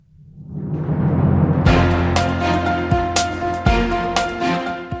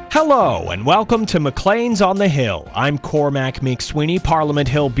Hello and welcome to Maclean's on the Hill. I'm Cormac McSweeney, Parliament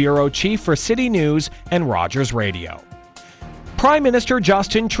Hill Bureau Chief for City News and Rogers Radio. Prime Minister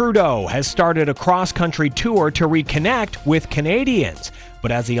Justin Trudeau has started a cross-country tour to reconnect with Canadians.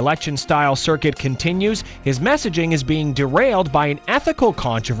 But as the election-style circuit continues, his messaging is being derailed by an ethical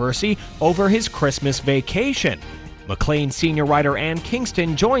controversy over his Christmas vacation. Maclean senior writer Ann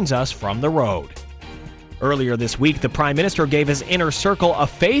Kingston joins us from the road. Earlier this week, the Prime Minister gave his inner circle a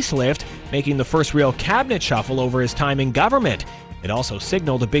facelift, making the first real cabinet shuffle over his time in government. It also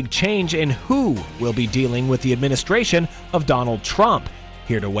signaled a big change in who will be dealing with the administration of Donald Trump.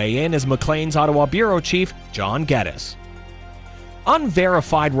 Here to weigh in is Maclean's Ottawa Bureau Chief John Geddes.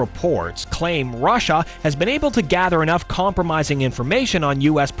 Unverified reports claim Russia has been able to gather enough compromising information on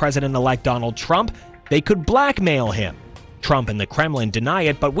U.S. President-elect Donald Trump they could blackmail him. Trump and the Kremlin deny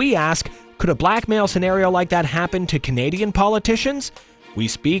it, but we ask, could a blackmail scenario like that happen to Canadian politicians? We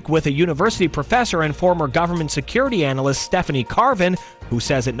speak with a university professor and former government security analyst Stephanie Carvin, who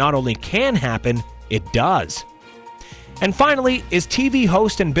says it not only can happen, it does. And finally, is TV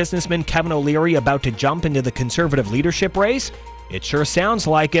host and businessman Kevin O'Leary about to jump into the Conservative leadership race? It sure sounds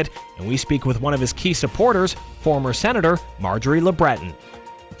like it, and we speak with one of his key supporters, former Senator Marjorie Le Breton.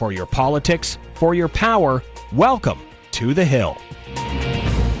 For your politics, for your power, welcome to the Hill.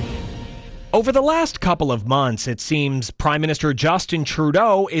 Over the last couple of months, it seems Prime Minister Justin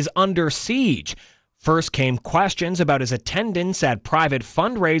Trudeau is under siege. First came questions about his attendance at private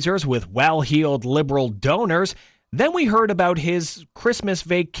fundraisers with well-heeled Liberal donors. Then we heard about his Christmas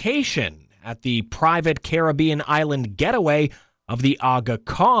vacation at the private Caribbean island getaway of the Aga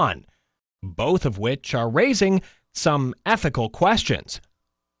Khan, both of which are raising some ethical questions.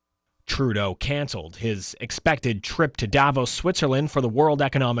 Trudeau canceled his expected trip to Davos, Switzerland for the World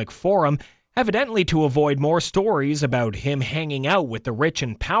Economic Forum, evidently to avoid more stories about him hanging out with the rich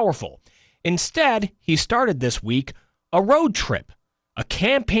and powerful. Instead, he started this week a road trip, a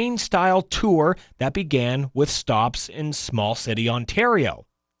campaign-style tour that began with stops in small city Ontario.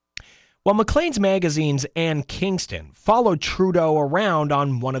 Well, Maclean's Magazine's Ann Kingston followed Trudeau around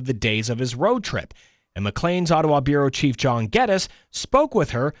on one of the days of his road trip, and Maclean's Ottawa Bureau Chief John Geddes spoke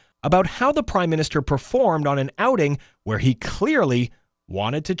with her about how the Prime Minister performed on an outing where he clearly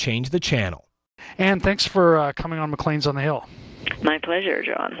wanted to change the channel. Ann, thanks for coming on Maclean's on the Hill. My pleasure,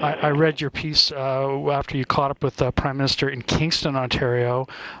 John. I read your piece after you caught up with the Prime Minister in Kingston, Ontario.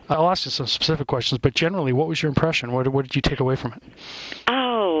 I'll ask you some specific questions, but generally, what was your impression? What did you take away from it?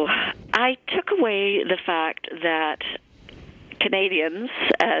 Oh, I took away the fact that Canadians,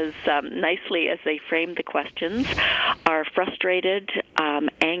 as nicely as they framed the questions, are frustrated,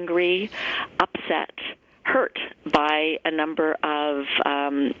 angry, upset, hurt by a number of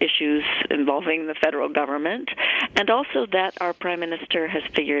issues involving the federal government, and also that our Prime Minister has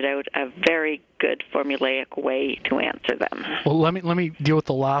figured out a very good formulaic way to answer them. Well, let me deal with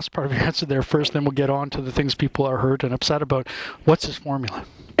the last part of your answer there first, then we'll get on to the things people are hurt and upset about. What's his formula?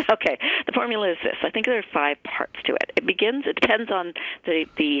 Okay, the formula is this. I think there are 5 parts to it. It depends on the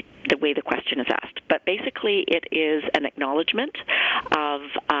way the question is asked, but basically it is an acknowledgement of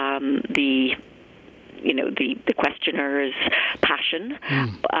the questioner's passion,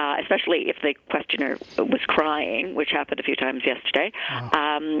 especially if the questioner was crying, which happened a few times yesterday.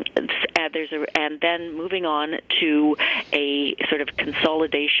 And then moving on to a sort of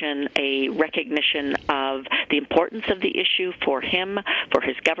consolidation, a recognition of the importance of the issue for him, for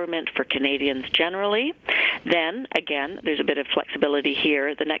his government, for Canadians generally. Then, again, there's a bit of flexibility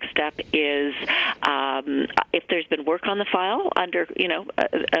here. The next step is if there's been work on the file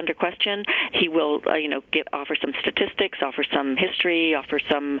under question, he will offer some statistics, offer some history, offer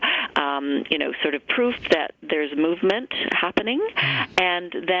some sort of proof that there's movement happening,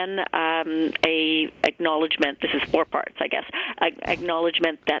 and then a acknowledgement. This is 4 parts, I guess.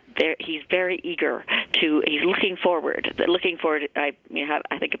 Acknowledgement that he's very eager to. He's looking forward. I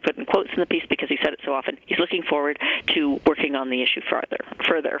think I put in quotes in the piece because he said it so often. He's looking forward to working on the issue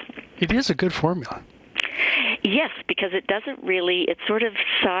further. It is a good formula. Yes, because it sort of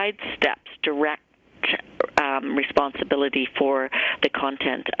sidesteps direct responsibility for the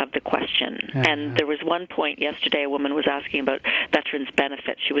content of the question. And there was one point yesterday, a woman was asking about veterans'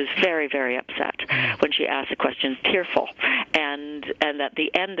 benefits. She was very, very upset when she asked the question, tearful. And at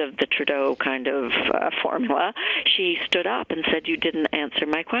the end of the Trudeau kind of formula, she stood up and said, "You didn't answer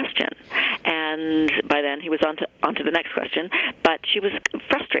my question." And by then he was on to the next question. But she was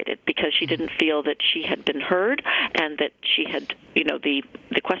frustrated because she didn't feel that she had been heard and that she had,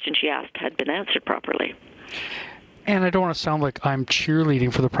 the question she asked had been answered properly. And I don't want to sound like I'm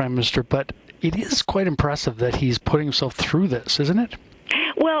cheerleading for the Prime Minister, but it is quite impressive that he's putting himself through this, isn't it?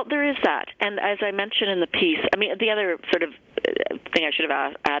 Well, there is that, and as I mentioned in the piece, I mean, the other sort of thing I should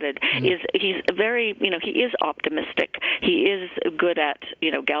have added is he's very, he is optimistic. He is good at,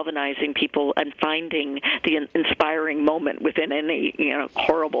 galvanizing people and finding the inspiring moment within any,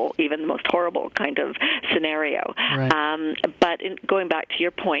 horrible, even the most horrible kind of scenario. Right. But going back to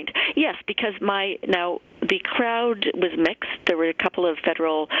your point, yes, because the crowd was mixed. There were a couple of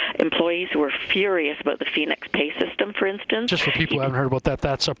federal employees who were furious about the Phoenix pay system, for instance. Just for people who haven't heard about that,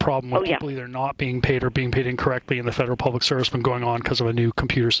 that's a problem when people either not being paid or being paid incorrectly in the federal public service been going on because of a new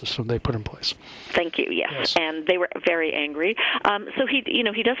computer system they put in place. Thank you, yes. And they were very angry. So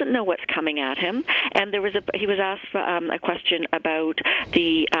he doesn't know what's coming at him. And he was asked a question about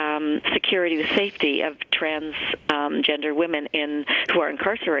the security, the safety of transgender women who are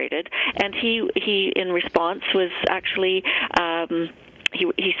incarcerated. And he in response was actually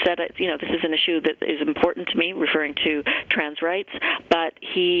he said, this is an issue that is important to me, referring to trans rights, but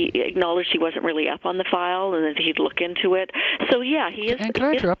he acknowledged he wasn't really up on the file and that he'd look into it. So, yeah, he is... And can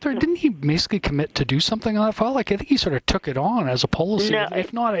I interrupt there? Didn't he basically commit to do something on that file? Like, I think he sort of took it on as a policy. No,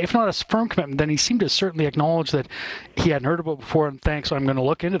 if not a firm commitment, then he seemed to certainly acknowledge that he hadn't heard about it before, and thanks, I'm going to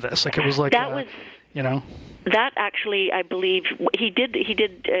look into this. Like, it was like... That actually, I believe, he did,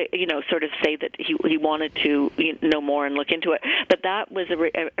 sort of say that he wanted to know more and look into it. But that was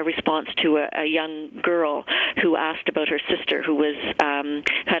a response to a young girl who asked about her sister who was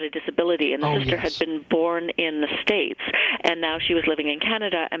had a disability, and the sister had been born in the States, and now she was living in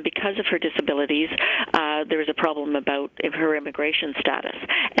Canada, and because of her disabilities, there was a problem about her immigration status,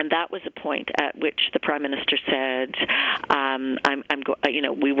 and that was a point at which the Prime Minister said,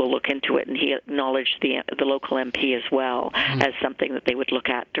 we will look into it, and he acknowledged the local MP as well as something that they would look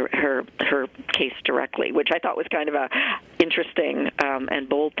at her case directly, which I thought was kind of a interesting and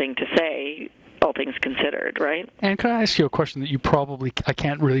bold thing to say, all things considered, right? And can I ask you a question that I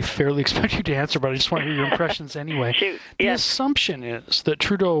can't really fairly expect you to answer, but I just want to hear your impressions anyway. Shoot. The assumption is that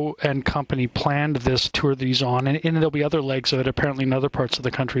Trudeau and company planned this tour that he's on, and there'll be other legs of it apparently in other parts of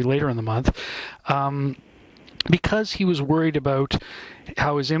the country later in the month, because he was worried about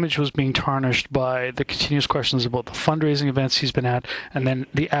how his image was being tarnished by the continuous questions about the fundraising events he's been at, and then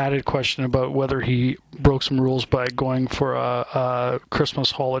the added question about whether he broke some rules by going for a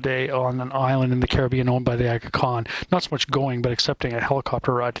Christmas holiday on an island in the Caribbean owned by the Aga Khan. Not so much going, but accepting a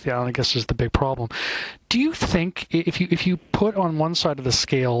helicopter ride to the island, I guess, is the big problem. Do you think, if you put on one side of the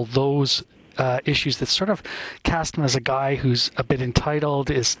scale those issues that sort of cast him as a guy who's a bit entitled,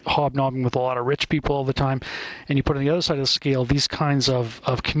 is hobnobbing with a lot of rich people all the time, and you put on the other side of the scale these kinds of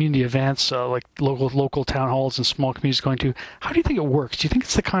community events like local town halls and small communities going to, how do you think it works? Do you think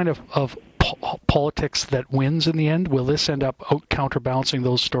it's the kind of politics that wins in the end? Will this end up counterbalancing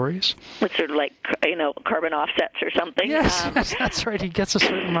those stories? It's sort of like, carbon offsets or something. Yes, that's right. He gets a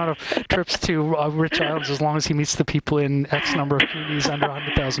certain amount of trips to rich islands as long as he meets the people in X number of communities under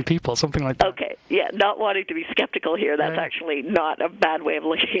 100,000 people, something like that. Okay, yeah, not wanting to be skeptical here. That's actually not a bad way of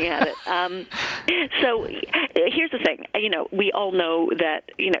looking at it. So here's the thing. We all know that,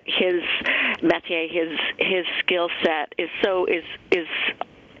 his métier, his skill set is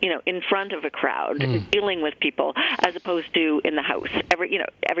in front of a crowd, dealing with people, as opposed to in the house.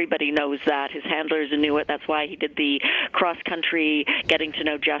 Everybody knows that. His handlers knew it. That's why he did the cross-country, getting to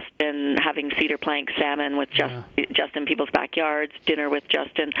know Justin, having cedar plank salmon with Justin in people's backyards, dinner with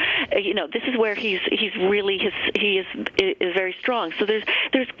Justin. This is where he is very strong. So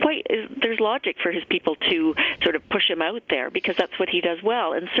there's logic for his people to sort of push him out there, because that's what he does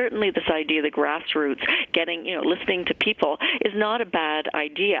well. And certainly this idea, the grassroots, listening to people, is not a bad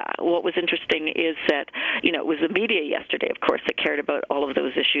idea. What was interesting is that, it was the media yesterday, of course, that cared about all of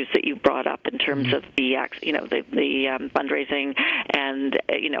those issues that you brought up in terms of the fundraising and,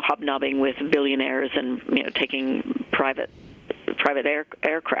 hobnobbing with billionaires and, taking private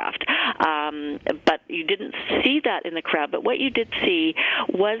aircraft. But you didn't see that in the crowd. But what you did see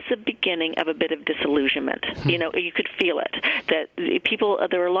was the beginning of a bit of disillusionment. You could feel it. That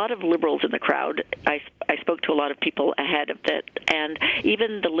there were a lot of liberals in the crowd. I spoke to a lot of people ahead of that, and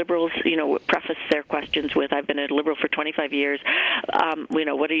even the liberals, prefaced their questions with, "I've been a liberal for 25 years.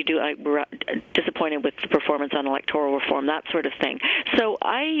 What do you do?" We're disappointed with the performance on electoral reform, that sort of thing. So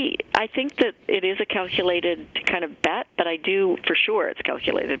I think that it is a calculated kind of bet, but I do for sure it's a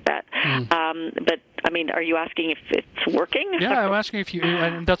calculated bet. But are you asking if it's working? Yeah, I'm asking if you,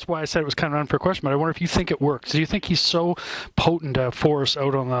 and that's why I said it was kind of an unfair question, but I wonder if you think it works. Do you think he's so potent a force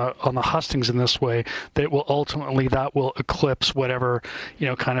out on the hustings in this way that it will ultimately, that will eclipse whatever,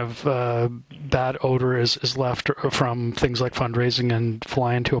 kind of bad odor is left from things like fundraising and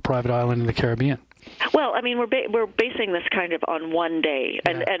flying to a private island in the Caribbean? Well, I mean, we're basing this kind of on one day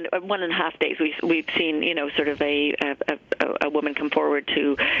and 1.5 days. We've seen, sort of a woman come forward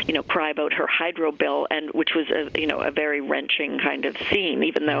to, cry about her hydro bill, and which was a very wrenching kind of scene,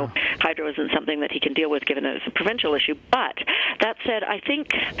 even though hydro isn't something that he can deal with given it's a provincial issue. But that said, I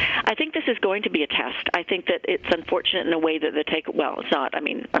think this is going to be a test. I think that it's unfortunate in a way that it's not. I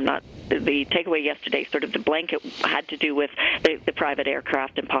mean, the takeaway yesterday, sort of the blanket, had to do with the private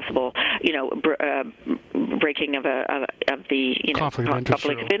aircraft and possible, breaking of the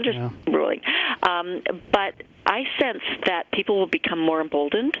conflict of interest ruling. But I sense that people will become more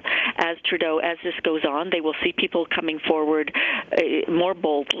emboldened as this goes on. They will see people coming forward more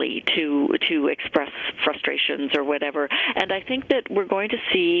boldly to express frustrations or whatever. And I think that we're going to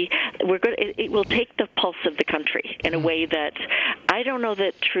see it will take the pulse of the country in a way that I don't know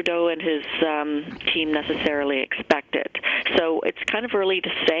that Trudeau and his team necessarily expected. So it's kind of early to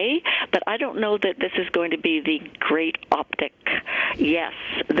say, but I don't know that this is going to be the great optic yes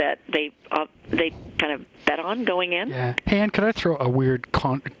that they kind of bet on going in. Yeah. And could I throw a weird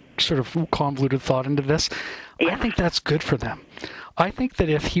sort of convoluted thought into this? Yeah. I think that's good for them. I think that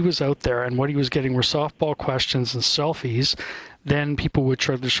if he was out there and what he was getting were softball questions and selfies, then people would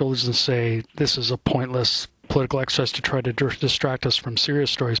shrug their shoulders and say, this is a pointless political exercise to try to distract us from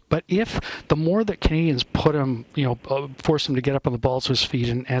serious stories. But if the more that Canadians put him, force him to get up on the balls of his feet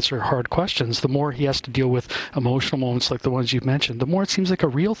and answer hard questions, the more he has to deal with emotional moments like the ones you've mentioned, the more it seems like a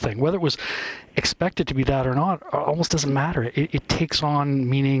real thing. Whether it was expected to be that or not, almost doesn't matter. It takes on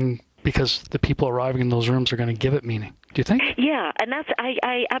meaning because the people arriving in those rooms are going to give it meaning. Do you think? Yeah, and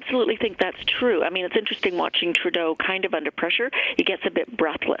I absolutely think that's true. I mean, it's interesting watching Trudeau kind of under pressure. He gets a bit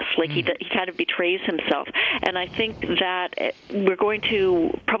breathless, like he kind of betrays himself. And I think that we're going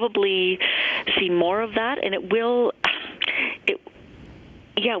to probably see more of that, and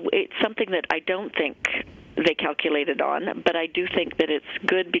it's something that I don't think they calculated on, but I do think that it's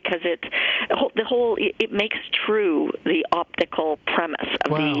good because it makes true the optical premise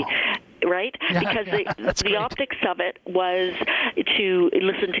of right? Yeah, because the optics of it was to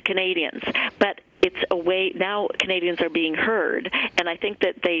listen to Canadians. But it's a way, now Canadians are being heard, and I think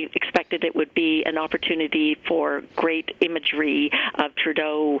that they expected it would be an opportunity for great imagery of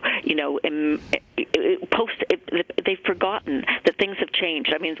Trudeau, they've forgotten that things have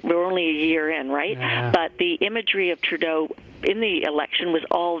changed. I mean, we're only a year in, right? Yeah. But the imagery of Trudeau in the election was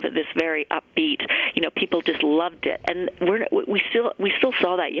all this very upbeat, people just loved it. And we still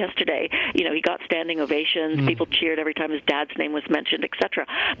saw that yesterday. He got standing ovations, people cheered every time his dad's name was mentioned, etc.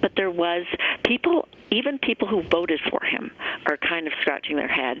 But there was even people who voted for him are kind of scratching their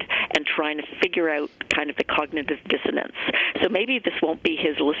head and trying to figure out kind of the cognitive dissonance. So maybe this won't be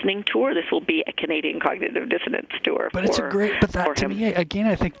his listening tour, this will be a Canadian cognitive dissonance tour. But to me, again,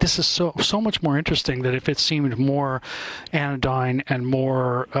 I think this is so much more interesting that if it seemed more anodyne and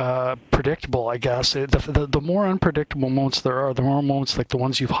more predictable, I guess, the more unpredictable moments there are, the more moments like the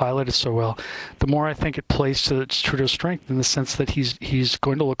ones you've highlighted so well, the more I think it plays to Trudeau's strength in the sense that he's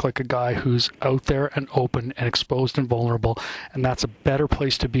going to look like a guy who's out there and open and exposed and vulnerable, and that's a better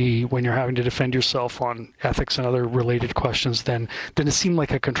place to be when you're having to defend yourself on ethics and other related questions than to seem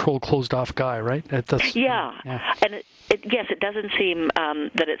like a controlled, closed-off guy, right? Yeah. And it doesn't seem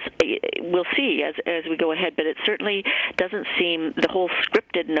that we'll see as we go ahead, but it certainly doesn't seem the whole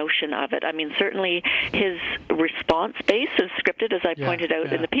scripted notion of it. I mean, certainly his response base is scripted, as I pointed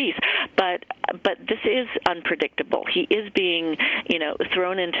out in the piece, but this is unpredictable. He is being,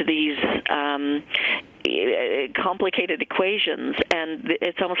 thrown into these complicated equations, and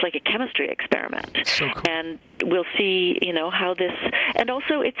it's almost like a chemistry experiment. So cool. And we'll see, how this, and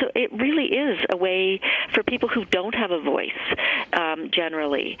also it really is a way for people who don't have a voice,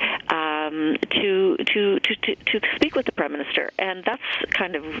 generally, to speak with the Prime Minister, and that's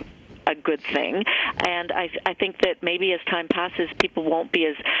kind of a good thing. And I think that maybe as time passes, people won't be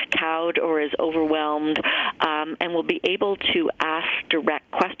as cowed or as overwhelmed, and will be able to ask direct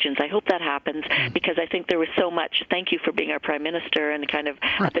questions. I hope that happens, because I think there was so much thank you for being our Prime Minister and kind of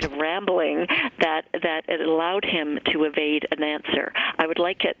a bit of rambling that it allowed him to evade an answer. I would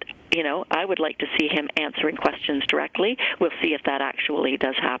like to see him answering questions directly. We'll see if that actually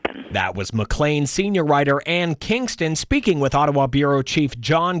does happen. That was Maclean senior writer Ann Kingston speaking with Ottawa Bureau Chief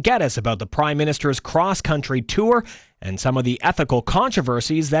John Geddes about the Prime Minister's cross-country tour and some of the ethical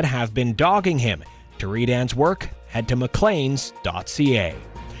controversies that have been dogging him. To read Ann's work, head to macleans.ca.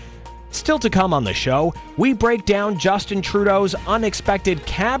 Still to come on the show, we break down Justin Trudeau's unexpected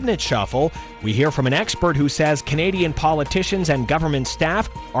cabinet shuffle. We hear from an expert who says Canadian politicians and government staff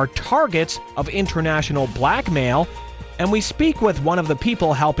are targets of international blackmail. And we speak with one of the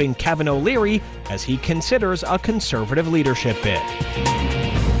people helping Kevin O'Leary as he considers a Conservative leadership bid.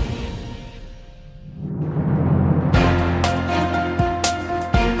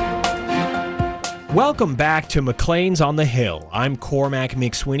 Welcome back to Maclean's on the Hill. I'm Cormac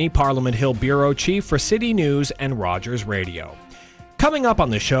McSweeney, Parliament Hill Bureau Chief for City News and Rogers Radio. Coming up on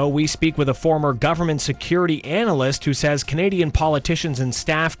the show, we speak with a former government security analyst who says Canadian politicians and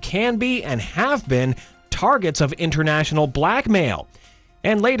staff can be and have been targets of international blackmail.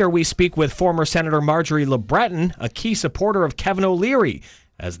 And later, we speak with former Senator Marjorie Le Breton, a key supporter of Kevin O'Leary,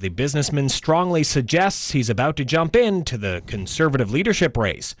 as the businessman strongly suggests he's about to jump into the Conservative leadership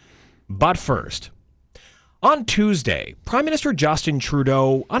race. But first, on Tuesday, Prime Minister Justin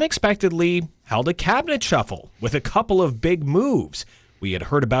Trudeau unexpectedly held a cabinet shuffle with a couple of big moves. We had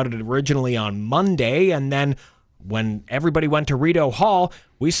heard about it originally on Monday, and then when everybody went to Rideau Hall,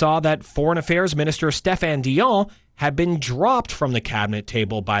 we saw that Foreign Affairs Minister Stéphane Dion had been dropped from the cabinet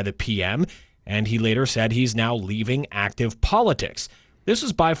table by the PM, and he later said he's now leaving active politics. This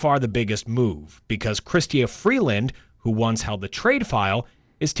is by far the biggest move, because Chrystia Freeland, who once held the trade file,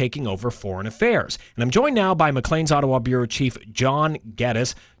 is taking over foreign affairs. And I'm joined now by Maclean's Ottawa Bureau Chief John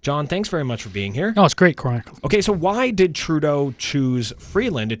Geddes. John, thanks very much for being here. Oh, it's great, Cormac. Okay, so why did Trudeau choose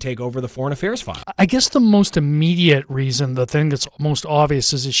Freeland to take over the foreign affairs file? I guess the most immediate reason, the thing that's most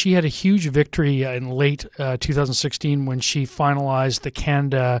obvious, is that she had a huge victory in late 2016 when she finalized the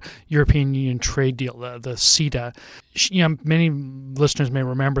Canada-European Union trade deal, the CETA. Many listeners may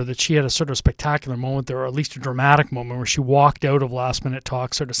remember that she had a sort of spectacular moment there, or at least a dramatic moment, where she walked out of last-minute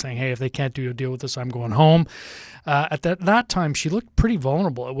talks sort of saying, hey, if they can't do a deal with us, I'm going home. At that time, she looked pretty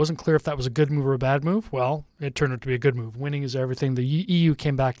vulnerable. It wasn't clear if that was a good move or a bad move. Well, it turned out to be a good move. Winning is everything. The EU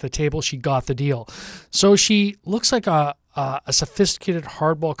came back to the table. She got the deal. So she looks like a sophisticated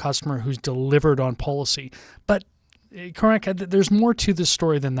hardball customer who's delivered on policy. But Cormac, there's more to this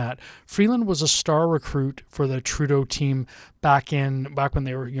story than that. Freeland was a star recruit for the Trudeau team back when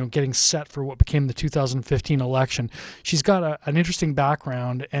they were getting set for what became the 2015 election. She's got an interesting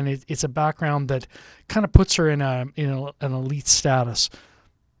background, and it's a background that kind of puts her in an elite status.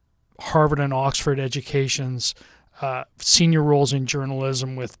 Harvard and Oxford educations, senior roles in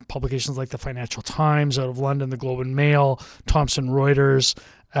journalism with publications like the Financial Times out of London, the Globe and Mail, Thomson Reuters.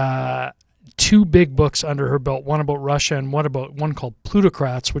 2 big books under her belt, one about Russia and one called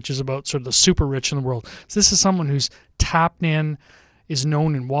Plutocrats, which is about sort of the super rich in the world. So this is someone who's tapped in, is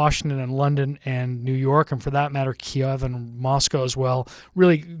known in Washington and London and New York, and for that matter, Kiev and Moscow as well.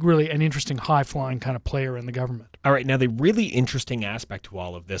 Really, really an interesting high-flying kind of player in the government. All right, now the really interesting aspect to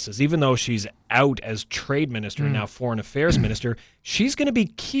all of this is even though she's out as trade minister and now foreign affairs minister, she's going to be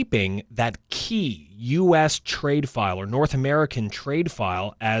keeping that key U.S. trade file or North American trade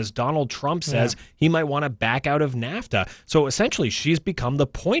file, as Donald Trump says he might want to back out of NAFTA. So essentially, she's become the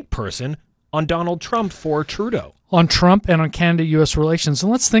point person on Donald Trump for Trudeau. On Trump and on Canada-U.S. relations.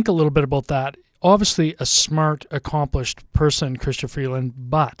 And let's think a little bit about that. Obviously, a smart, accomplished person, Chrystia Freeland,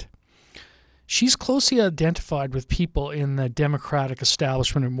 but she's closely identified with people in the Democratic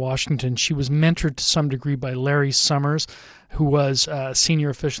establishment in Washington. She was mentored to some degree by Larry Summers, who was a senior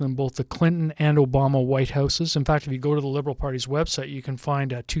official in both the Clinton and Obama White Houses. In fact, if you go to the Liberal Party's website, you can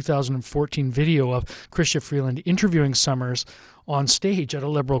find a 2014 video of Chrystia Freeland interviewing Summers on stage at a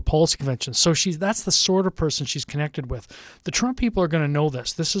Liberal policy convention. So that's the sort of person she's connected with. The Trump people are going to know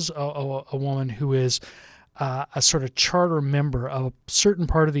this. This is a woman who is a sort of charter member of a certain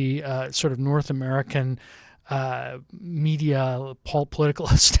part of the sort of North American media political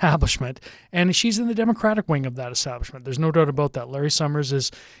establishment, and she's in the Democratic wing of that establishment. There's no doubt about that. Larry Summers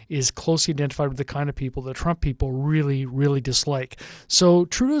is closely identified with the kind of people the Trump people really, really dislike. So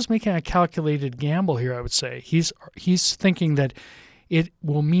Trudeau's making a calculated gamble here, I would say. He's thinking that it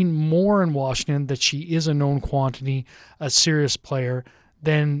will mean more in Washington that she is a known quantity, a serious player,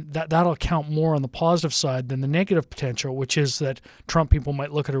 then that'll count more on the positive side than the negative potential, which is that Trump people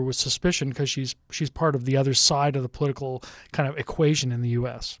might look at her with suspicion because she's part of the other side of the political kind of equation in the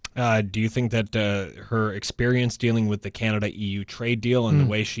U.S. Do you think that her experience dealing with the Canada-EU trade deal and the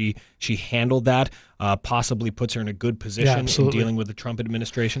way she handled that possibly puts her in a good position in dealing with the Trump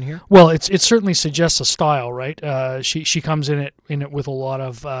administration here? Well, it certainly suggests a style, right? She comes in it with a lot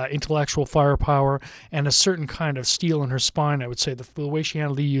of intellectual firepower and a certain kind of steel in her spine, I would say. The way she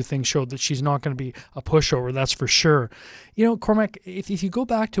handled the EU thing showed that she's not going to be a pushover, that's for sure. You know, Cormac, if you go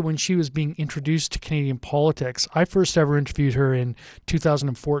back to when she was being introduced to Canadian politics, I first ever interviewed her in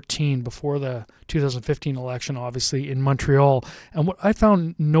 2014, before the 2015 election, obviously, in Montreal. And what I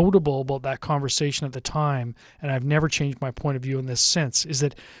found notable about that conversation at at the time, and I've never changed my point of view on this since, is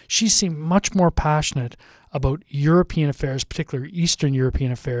that she seemed much more passionate about European affairs, particularly Eastern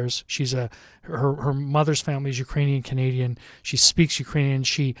European affairs. She's her mother's family is Ukrainian Canadian. She speaks Ukrainian.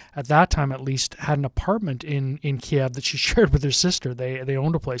 She, at that time at least, had an apartment in Kiev that she shared with her sister. They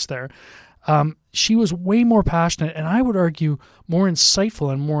owned a place there. She was way more passionate, and I would argue more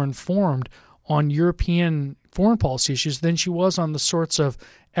insightful and more informed on European foreign policy issues than she was on the sorts of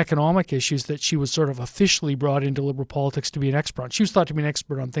economic issues that she was sort of officially brought into Liberal politics to be an expert on. She was thought to be an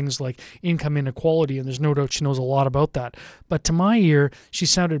expert on things like income inequality, and there's no doubt she knows a lot about that. But to my ear, she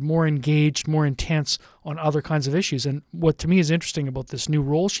sounded more engaged, more intense on other kinds of issues. And what to me is interesting about this new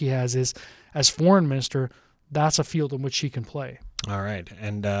role she has is, as foreign minister, that's a field in which she can play. All right.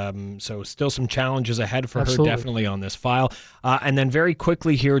 And so still some challenges ahead for Absolutely. her, definitely, on this file. And then very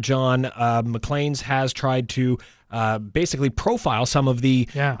quickly here, John, Maclean's has tried to basically profile some of the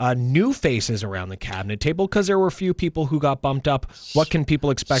new faces around the cabinet table, because there were a few people who got bumped up. What can people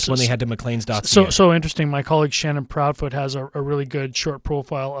expect when they head to Maclean's.ca? So interesting. My colleague Shannon Proudfoot has a really good short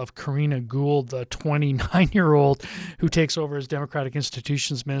profile of Karina Gould, the 29-year-old who takes over as Democratic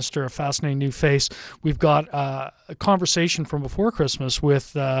Institutions Minister, a fascinating new face. We've got a conversation from before Christmas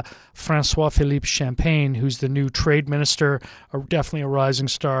with François-Philippe Champagne, who's the new trade minister, definitely a rising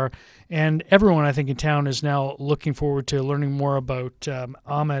star. And everyone, I think, in town is now looking forward to learning more about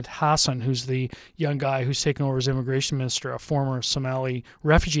Ahmed Hassan, who's the young guy who's taken over as immigration minister, a former Somali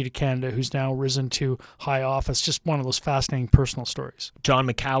refugee to Canada who's now risen to high office. Just one of those fascinating personal stories. John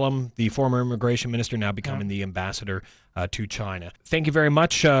McCallum, the former immigration minister, now becoming the ambassador to China. Thank you very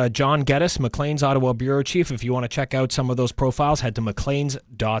much, John Geddes, Maclean's Ottawa Bureau Chief. If you want to check out some of those profiles, head to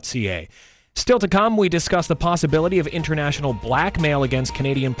macleans.ca. Still to come, we discuss the possibility of international blackmail against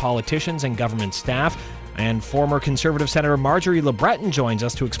Canadian politicians and government staff. And former Conservative Senator Marjorie LeBreton joins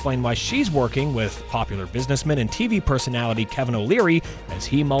us to explain why she's working with popular businessman and TV personality Kevin O'Leary as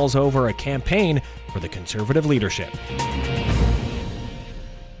he mulls over a campaign for the Conservative leadership.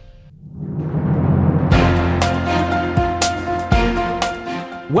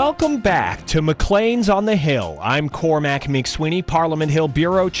 Welcome back to Maclean's on the Hill. I'm Cormac McSweeney, Parliament Hill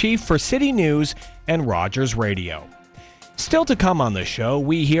Bureau Chief for City News and Rogers Radio. Still to come on the show,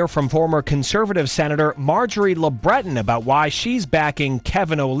 we hear from former Conservative Senator Marjorie LeBreton about why she's backing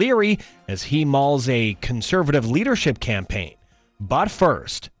Kevin O'Leary as he mulls a Conservative leadership campaign. But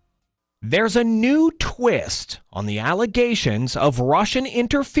first, there's a new twist on the allegations of Russian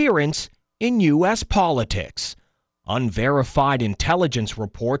interference in U.S. politics. Unverified intelligence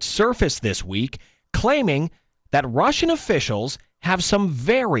reports surfaced this week claiming that Russian officials have some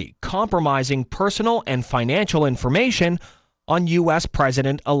very compromising personal and financial information on U.S.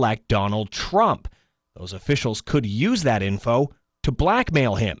 President-elect Donald Trump. Those officials could use that info to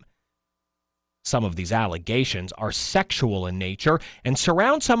blackmail him. Some of these allegations are sexual in nature and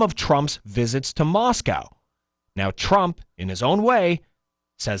surround some of Trump's visits to Moscow. Now, Trump, in his own way,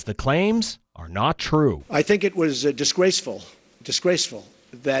 says the claims are not true. I think it was disgraceful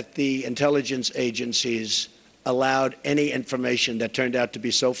that the intelligence agencies allowed any information that turned out to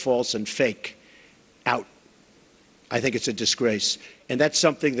be so false and fake out. I think it's a disgrace. And that's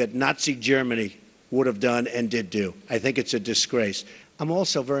something that Nazi Germany would have done and did do. I think it's a disgrace. I'm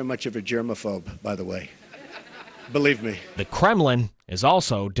also very much of a germaphobe, by the way. Believe me. The Kremlin is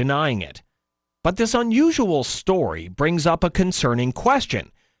also denying it. But this unusual story brings up a concerning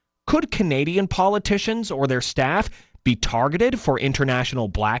question. Could Canadian politicians or their staff be targeted for international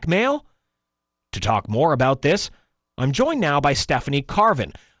blackmail? To talk more about this, I'm joined now by Stephanie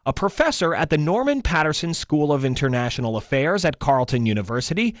Carvin, a professor at the Norman Paterson School of International Affairs at Carleton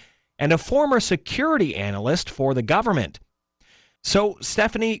University and a former security analyst for the government. So,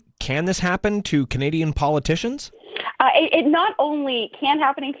 Stephanie, can this happen to Canadian politicians? It not only can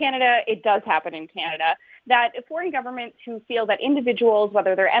happen in Canada, it does happen in Canada. That foreign governments who feel that individuals,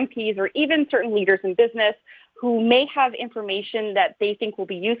 whether they're MPs or even certain leaders in business, who may have information that they think will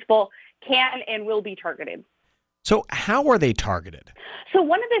be useful, can and will be targeted. So how are they targeted? So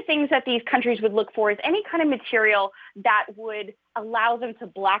one of the things that these countries would look for is any kind of material that would allow them to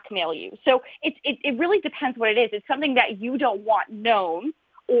blackmail you. So it really depends what it is. It's something that you don't want known,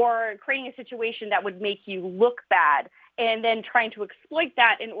 or creating a situation that would make you look bad, and then trying to exploit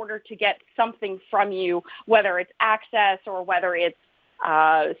that in order to get something from you, whether it's access or whether it's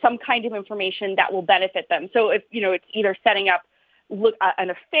some kind of information that will benefit them. So if it's either setting up an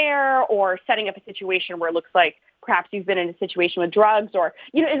affair or setting up a situation where it looks like perhaps you've been in a situation with drugs, or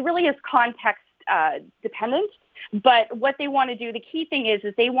it really is context dependent. But what they want to do, the key thing is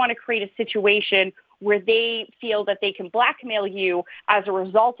they want to create a situation where they feel that they can blackmail you as a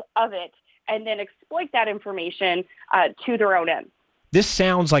result of it, and then exploit that information to their own ends. This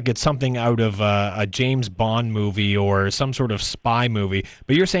sounds like it's something out of a James Bond movie or some sort of spy movie,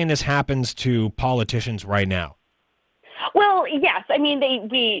 but you're saying this happens to politicians right now. Well, yes. I mean,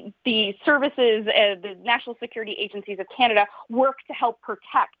 the services, the national security agencies of Canada work to help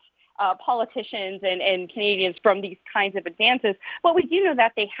protect politicians and Canadians from these kinds of advances. But we do know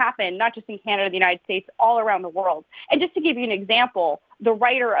that they happen, not just in Canada, the United States, all around the world. And just to give you an example, the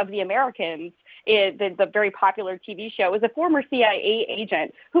writer of The Americans, the very popular TV show, is a former CIA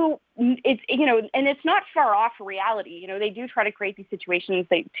agent who it's, and it's not far off reality. They do try to create these situations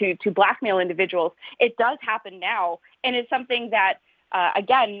to blackmail individuals. It does happen now. And it's something that,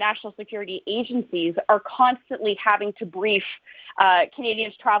 again, national security agencies are constantly having to brief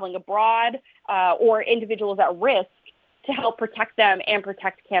Canadians traveling abroad or individuals at risk to help protect them and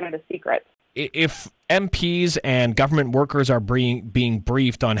protect Canada's secrets. If MPs and government workers are being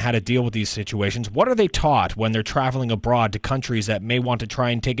briefed on how to deal with these situations, what are they taught when they're traveling abroad to countries that may want to try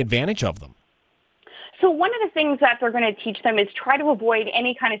and take advantage of them? So one of the things that they're going to teach them is try to avoid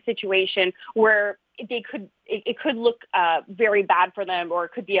any kind of situation where it could look very bad for them, or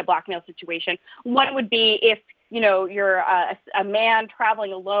it could be a blackmail situation. One would be if you're a man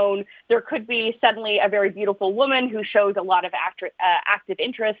traveling alone, there could be suddenly a very beautiful woman who shows a lot of active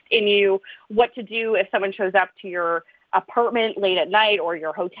interest in you. What to do if someone shows up to your apartment late at night or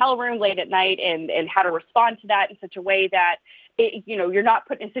your hotel room late at night, and how to respond to that in such a way that you're not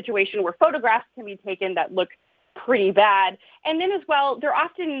put in a situation where photographs can be taken that look pretty bad. And then as well, they're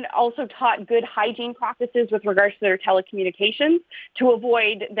often also taught good hygiene practices with regards to their telecommunications to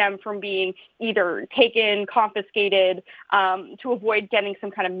avoid them from being either taken, confiscated, to avoid getting some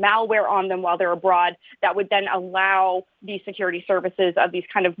kind of malware on them while they're abroad that would then allow the security services of these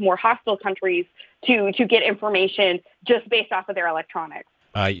kind of more hostile countries to get information just based off of their electronics.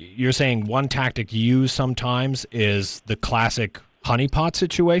 You're saying one tactic used sometimes is the classic honeypot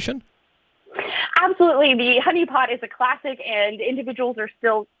situation? Absolutely. The honeypot is a classic, and individuals are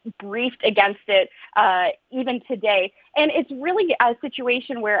still briefed against it even today. And it's really a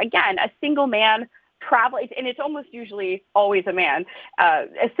situation where, again, a single man traveling, and it's almost usually always a man,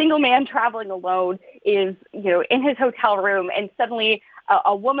 a single man traveling alone is, in his hotel room, and suddenly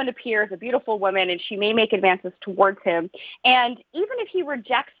a woman appears, a beautiful woman, and she may make advances towards him. And even if he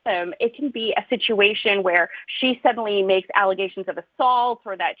rejects them, it can be a situation where she suddenly makes allegations of assault,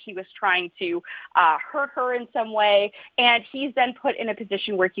 or that he was trying to hurt her in some way. And he's then put in a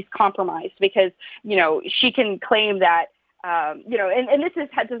position where he's compromised because, she can claim that, and this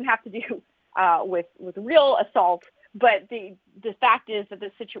doesn't have to do with real assault. But the fact is that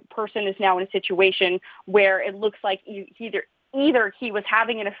this person is now in a situation where it looks like either he was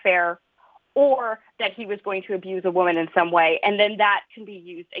having an affair or that he was going to abuse a woman in some way. And then that can be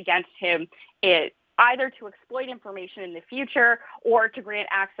used against him, either to exploit information in the future or to grant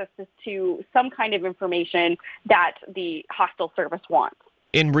access to some kind of information that the hostile service wants.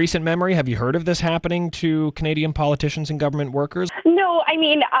 In recent memory, have you heard of this happening to Canadian politicians and government workers? No, I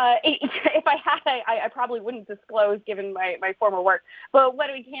mean, if I had, I probably wouldn't disclose given my former work. But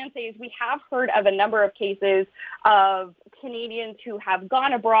what we can say is we have heard of a number of cases of Canadians who have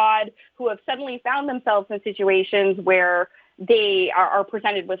gone abroad, who have suddenly found themselves in situations where they are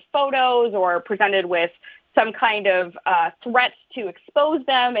presented with photos or presented with some kind of threats to expose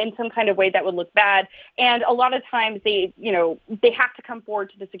them in some kind of way that would look bad. And a lot of times they have to come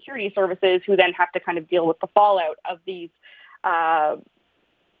forward to the security services, who then have to kind of deal with the fallout of these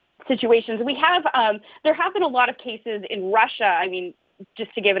situations. There have been a lot of cases in Russia. I mean,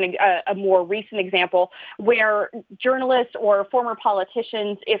 just to give a more recent example, where journalists or former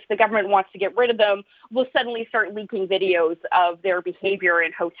politicians, if the government wants to get rid of them, will suddenly start leaking videos of their behavior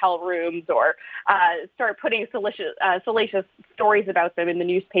in hotel rooms, or start putting salacious stories about them in the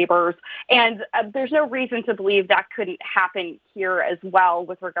newspapers. And there's no reason to believe that couldn't happen here as well,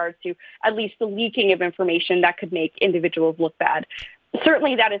 with regards to at least the leaking of information that could make individuals look bad.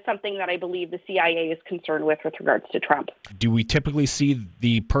 Certainly that is something that I believe the CIA is concerned with regards to Trump. Do we typically see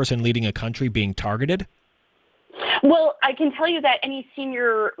the person leading a country being targeted? Well, I can tell you that any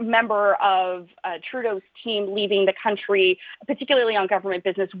senior member of Trudeau's team leaving the country, particularly on government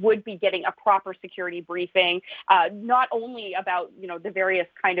business, would be getting a proper security briefing, not only about, the various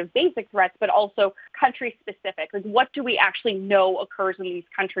kind of basic threats, but also country-specific. Like, what do we actually know occurs in these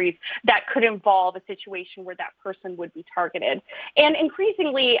countries that could involve a situation where that person would be targeted? And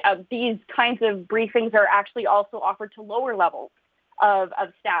increasingly, these kinds of briefings are actually also offered to lower levels of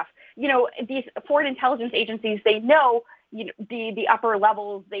staff. These foreign intelligence agencies, they know the upper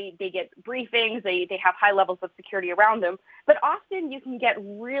levels, they get briefings, they have high levels of security around them. But often you can get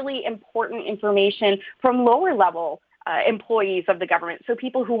really important information from lower level employees of the government. So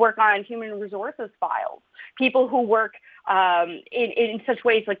people who work on human resources files, people who work in such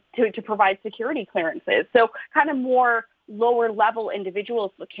ways like to provide security clearances. So kind of more lower level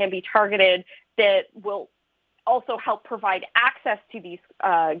individuals that can be targeted that will also help provide access to these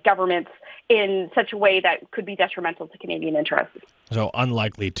governments in such a way that could be detrimental to Canadian interests. So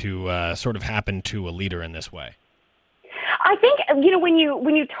unlikely to sort of happen to a leader in this way. I think, when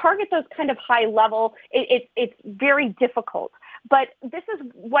you target those kind of high level, it's very difficult. But this is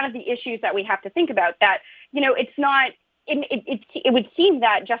one of the issues that we have to think about, that, it's not, it would seem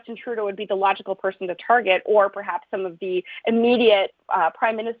that Justin Trudeau would be the logical person to target, or perhaps some of the immediate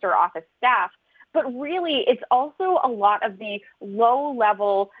Prime Minister office staff. But really, it's also a lot of the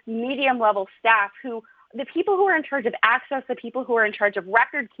low-level, medium-level staff the people who are in charge of access, the people who are in charge of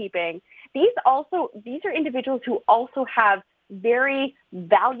record keeping, these are individuals who also have very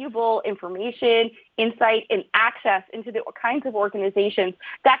valuable information, insight, and access into the kinds of organizations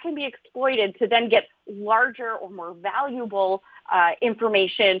that can be exploited to then get larger or more valuable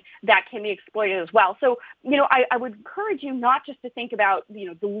information that can be exploited as well. So, I would encourage you not just to think about,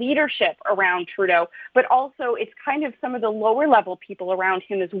 the leadership around Trudeau, but also it's kind of some of the lower level people around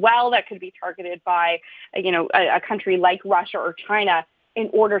him as well that could be targeted by, a country like Russia or China in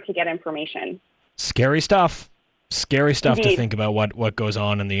order to get information. Scary stuff. Scary stuff Indeed. To think about what goes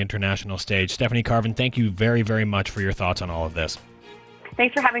on in the international stage. Stephanie Carvin, thank you very, very much for your thoughts on all of this.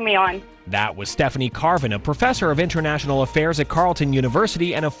 Thanks for having me on. That was Stephanie Carvin, a professor of international affairs at Carleton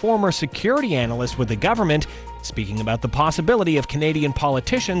University and a former security analyst with the government, speaking about the possibility of Canadian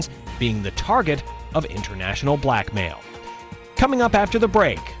politicians being the target of international blackmail. Coming up after the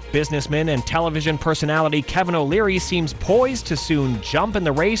break, businessman and television personality Kevin O'Leary seems poised to soon jump in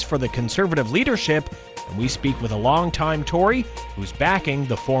the race for the Conservative leadership, and we speak with a longtime Tory who's backing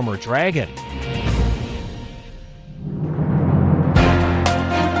the former Dragon.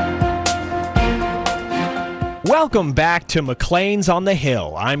 Welcome back to Maclean's on the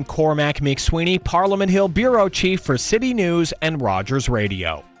Hill. I'm Cormac McSweeney, Parliament Hill Bureau Chief for City News and Rogers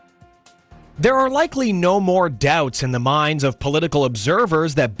Radio. There are likely no more doubts in the minds of political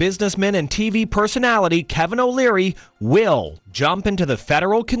observers that businessman and TV personality Kevin O'Leary will jump into the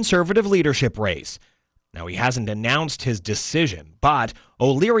federal Conservative leadership race. Now, he hasn't announced his decision, but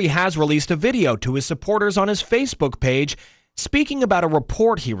O'Leary has released a video to his supporters on his Facebook page speaking about a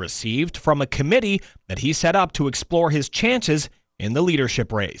report he received from a committee that he set up to explore his chances in the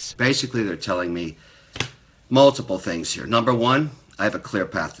leadership race. Basically, they're telling me multiple things here. Number one, I have a clear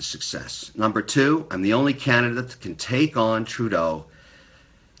path to success. Number two, I'm the only candidate that can take on Trudeau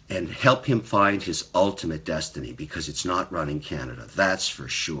and help him find his ultimate destiny, because it's not running Canada, that's for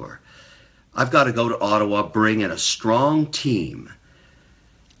sure. I've got to go to Ottawa, bring in a strong team,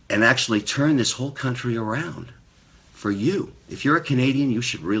 and actually turn this whole country around for you. If you're a Canadian, you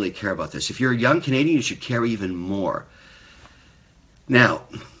should really care about this. If you're a young Canadian, you should care even more. Now,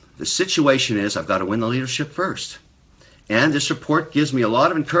 the situation is I've got to win the leadership first. And this report gives me a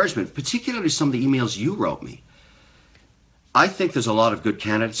lot of encouragement, particularly some of the emails you wrote me. I think there's a lot of good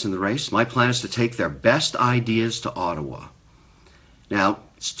candidates in the race. My plan is to take their best ideas to Ottawa. Now,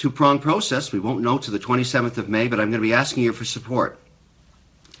 it's a two-pronged process. We won't know till the 27th of May, but I'm going to be asking you for support.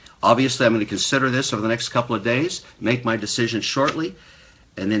 Obviously, I'm going to consider this over the next couple of days, make my decision shortly,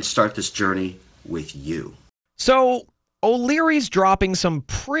 and then start this journey with you. So, O'Leary's dropping some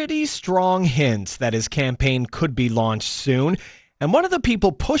pretty strong hints that his campaign could be launched soon, and one of the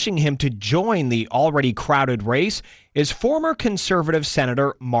people pushing him to join the already crowded race is former Conservative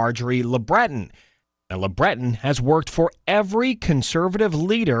Senator Marjorie LeBreton. Now, LeBreton has worked for every Conservative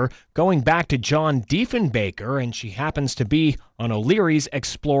leader going back to John Diefenbaker, and she happens to be on O'Leary's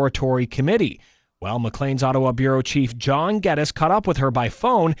exploratory committee. Well, Maclean's Ottawa Bureau Chief John Geddes caught up with her by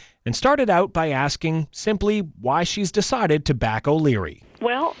phone and started out by asking simply why she's decided to back O'Leary.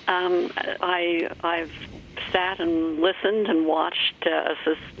 Well, I've sat and listened and watched as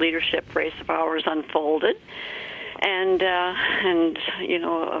this leadership race of ours unfolded, and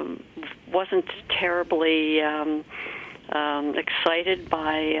wasn't terribly excited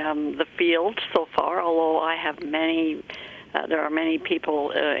by the field so far. Although I have many. There are many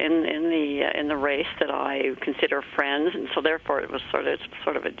people in the race that I consider friends, and so therefore it was sort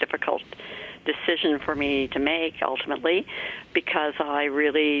of a difficult decision for me to make ultimately, because I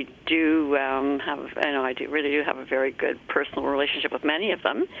really do really do have a very good personal relationship with many of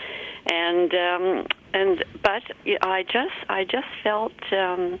them, but I just felt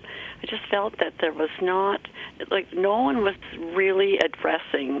that there was not, like, no one was really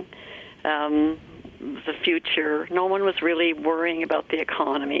addressing the future. No one was really worrying about the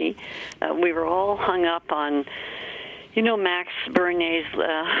economy. We were all hung up on, Max Bernier's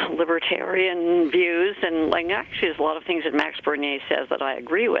libertarian views, and actually there's a lot of things that Max Bernier says that I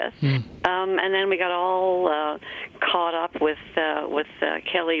agree with. And then we got all caught up with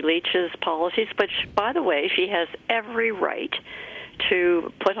Kelly Leitch's policies, which, by the way, she has every right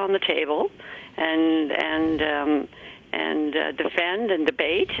to put on the table and defend and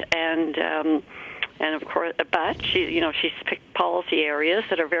debate and of course, but she's picked policy areas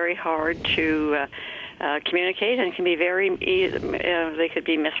that are very hard to communicate and can be very they could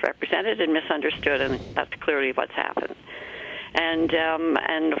be misrepresented and misunderstood, and that's clearly what's happened. And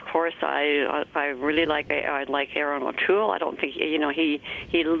of course, I really like Aaron O'Toole. I don't think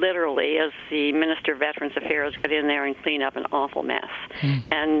he literally, as the Minister of Veterans Affairs, got in there and cleaned up an awful mess,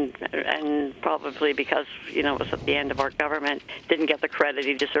 and probably because it was at the end of our government, didn't get the credit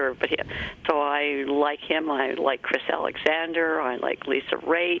he deserved. But so I like him. I like Chris Alexander. I like Lisa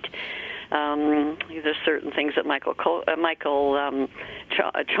Raitt. There's certain things that Michael Chong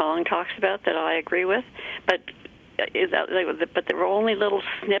talks about that I agree with, but there were only little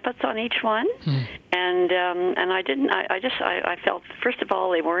snippets on each one, and I felt, first of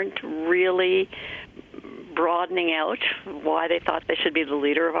all, they weren't really broadening out why they thought they should be the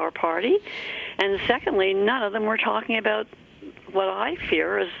leader of our party, and secondly, none of them were talking about what I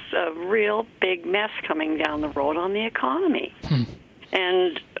fear is a real big mess coming down the road on the economy.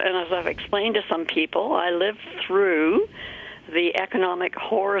 And as I've explained to some people, I lived through the economic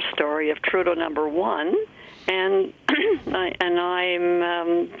horror story of Trudeau number 1, and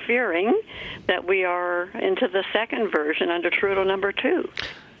I'm fearing that we are into the second version under Trudeau number 2.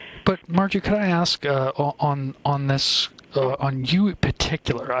 But Margie, could I ask on this? On you in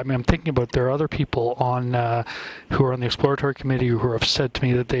particular, I mean, I'm thinking about there are other people on who are on the exploratory committee who have said to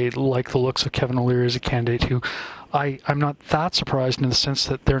me that they like the looks of Kevin O'Leary as a candidate who I'm not that surprised in the sense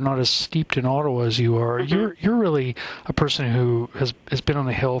that they're not as steeped in Ottawa as you are. You're really a person who has been on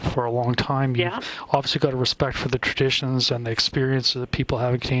the Hill for a long time. You've obviously got a respect for the traditions and the experience that people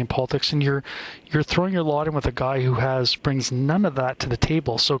have in Canadian politics, and you're throwing your lot in with a guy who brings none of that to the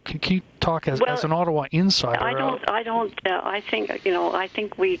table. So can you talk as an Ottawa insider? I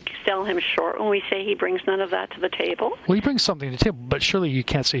think we sell him short when we say he brings none of that to the table. Well, he brings something to the table, but surely you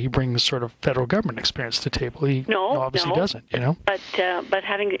can't say he brings sort of federal government experience to the table. He obviously doesn't, But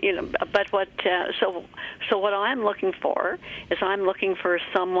having, so what I'm looking for is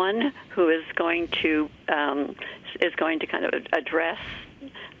someone who is going to kind of address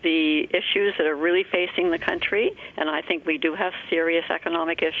the issues that are really facing the country, and I think we do have serious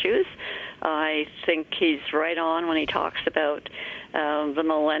economic issues. I think he's right on when he talks about the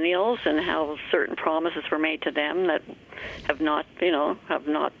millennials and how certain promises were made to them that have not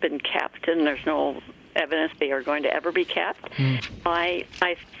been kept, and there's no evidence they are going to ever be kept. I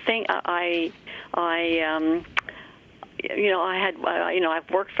think I've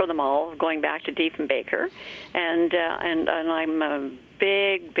worked for them all, going back to Diefenbaker, and I'm a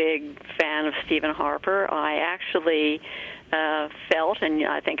big fan of Stephen Harper. I actually felt, and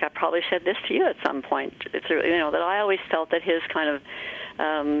I think I probably said this to you at some point, that I always felt that his kind of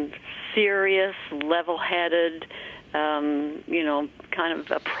serious, level-headed, kind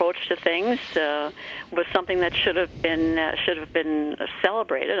of approach to things was something that should have been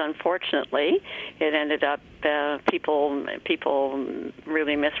celebrated. Unfortunately, it ended up people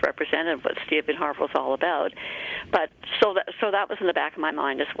really misrepresented what Stephen Harper was all about. But so that was in the back of my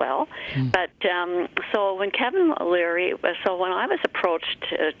mind as well. But so when Kevin O'Leary, when I was approached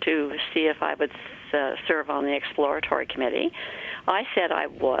to see if I would serve on the exploratory committee, I said I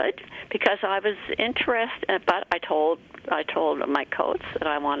would because I was interested. But I told Mike Coates that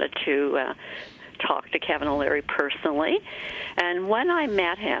I wanted to talk to Kevin O'Leary personally, and when I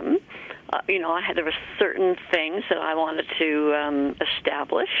met him, there were certain things that I wanted to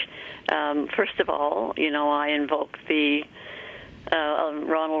establish. First of all, I invoked the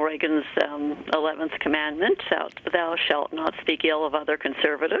Ronald Reagan's 11th commandment, thou shalt not speak ill of other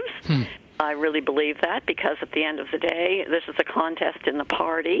conservatives. I really believe that because at the end of the day, this is a contest in the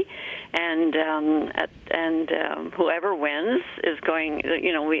party, and whoever wins is going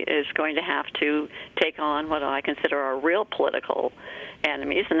to have to take on what I consider our real political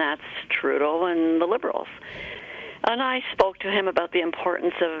enemies, and that's Trudeau and the Liberals. And I spoke to him about the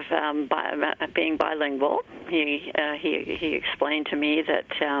importance of being bilingual. He explained to me that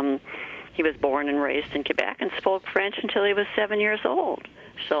he was born and raised in Quebec and spoke French until he was 7 years old.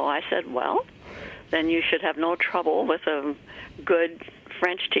 So I said, well, then you should have no trouble with a good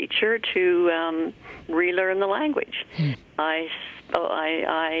French teacher to relearn the language. I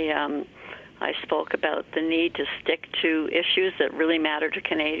spoke about the need to stick to issues that really matter to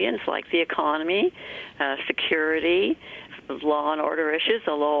Canadians, like the economy, security, law and order issues,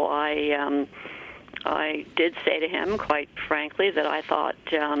 although I did say to him, quite frankly, that I thought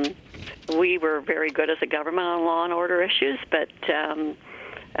we were very good as a government on law and order issues, but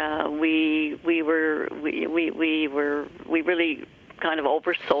we really kind of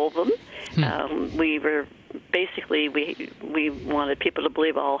oversold them. We wanted people to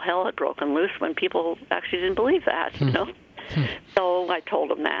believe all hell had broken loose when people actually didn't believe that, you know. So I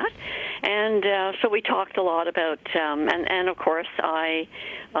told him that, and so we talked a lot about, and of course I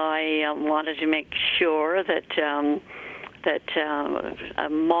wanted to make sure that a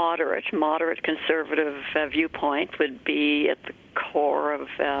moderate conservative viewpoint would be at the core of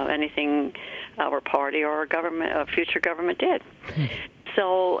anything our party or our government, future government did.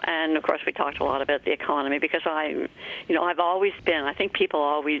 So, and of course we talked a lot about the economy, because I've always been, I think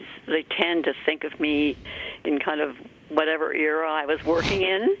people they tend to think of me in kind of whatever era I was working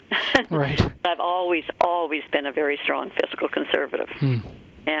in. Right. I've always been a very strong fiscal conservative.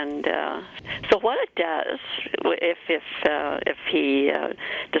 And so what it does, if he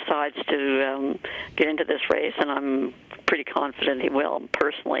decides to get into this race, and I'm pretty confident he will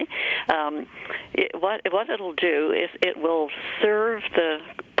personally, what it'll do is it will serve the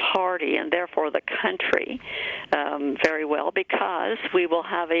party and therefore the country very well, because we will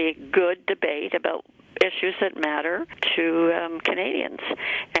have a good debate about issues that matter to Canadians,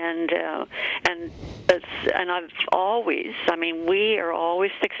 and I've always, we are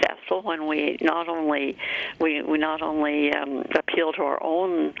always successful when we not only appeal to our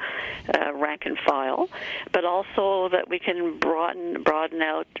own rank and file, but also that we can broaden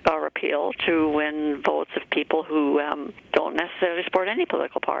out our appeal to win votes of people who don't necessarily support any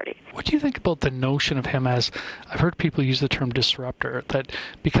political party. What do you think about the notion of him as, I've heard people use the term disruptor, that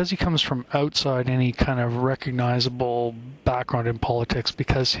because he comes from outside any kind of recognizable background in politics,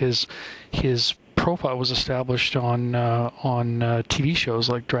 because his profile was established on TV shows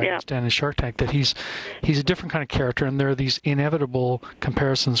like Dragon's Den and Shark Tank, that he's a different kind of character, and there are these inevitable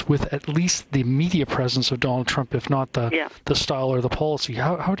comparisons with at least the media presence of Donald Trump, if not the style or the policy.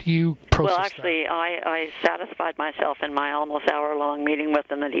 How do you process that? Well, actually, I satisfied myself in my almost hour-long meeting with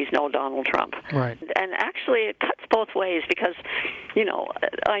him that he's no Donald Trump. Right. And actually, it cuts both ways, because,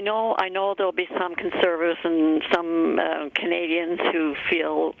 I know there'll be some conservatives and some Canadians who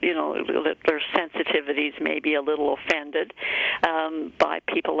feel, that their sensitivities may be a little offended by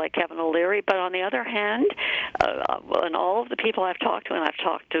people like Kevin O'Leary. But on the other hand, and all of the people I've talked to, and I've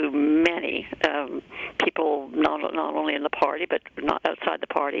talked to many people, not only in the party but not outside the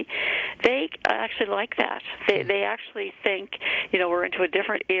party, they actually like that. They actually think, we're into a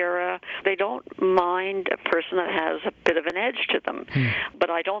different era. They don't mind a person that has a bit of an edge to them. But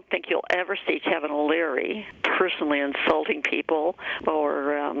I don't think you'll ever see Kevin O'Leary personally insulting people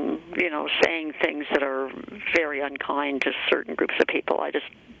or, saying things that are very unkind to certain groups of people. I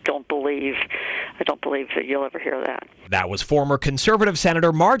don't believe that you'll ever hear that. That was former Conservative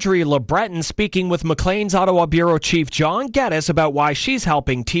Senator Marjorie LeBreton speaking with Maclean's Ottawa Bureau Chief John Geddes about why she's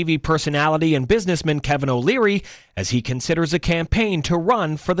helping TV personality and businessman Kevin O'Leary as he considers a campaign to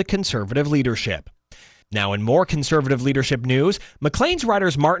run for the Conservative leadership. Now, in more Conservative leadership news, Maclean's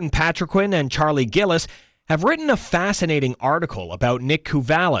writers Martin Patriquin and Charlie Gillis have written a fascinating article about Nick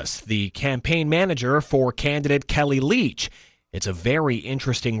Kouvalis, the campaign manager for candidate Kelly Leitch. It's a very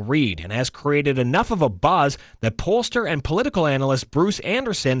interesting read and has created enough of a buzz that pollster and political analyst Bruce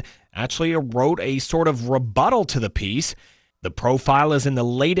Anderson actually wrote a sort of rebuttal to the piece. The profile is in the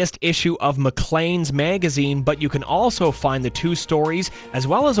latest issue of Maclean's magazine, but you can also find the two stories as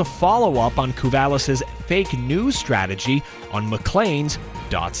well as a follow-up on Kouvalis' fake news strategy on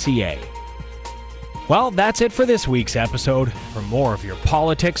macleans.ca. Well, that's it for this week's episode. For more of your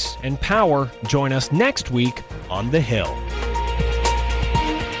politics and power, join us next week on The Hill.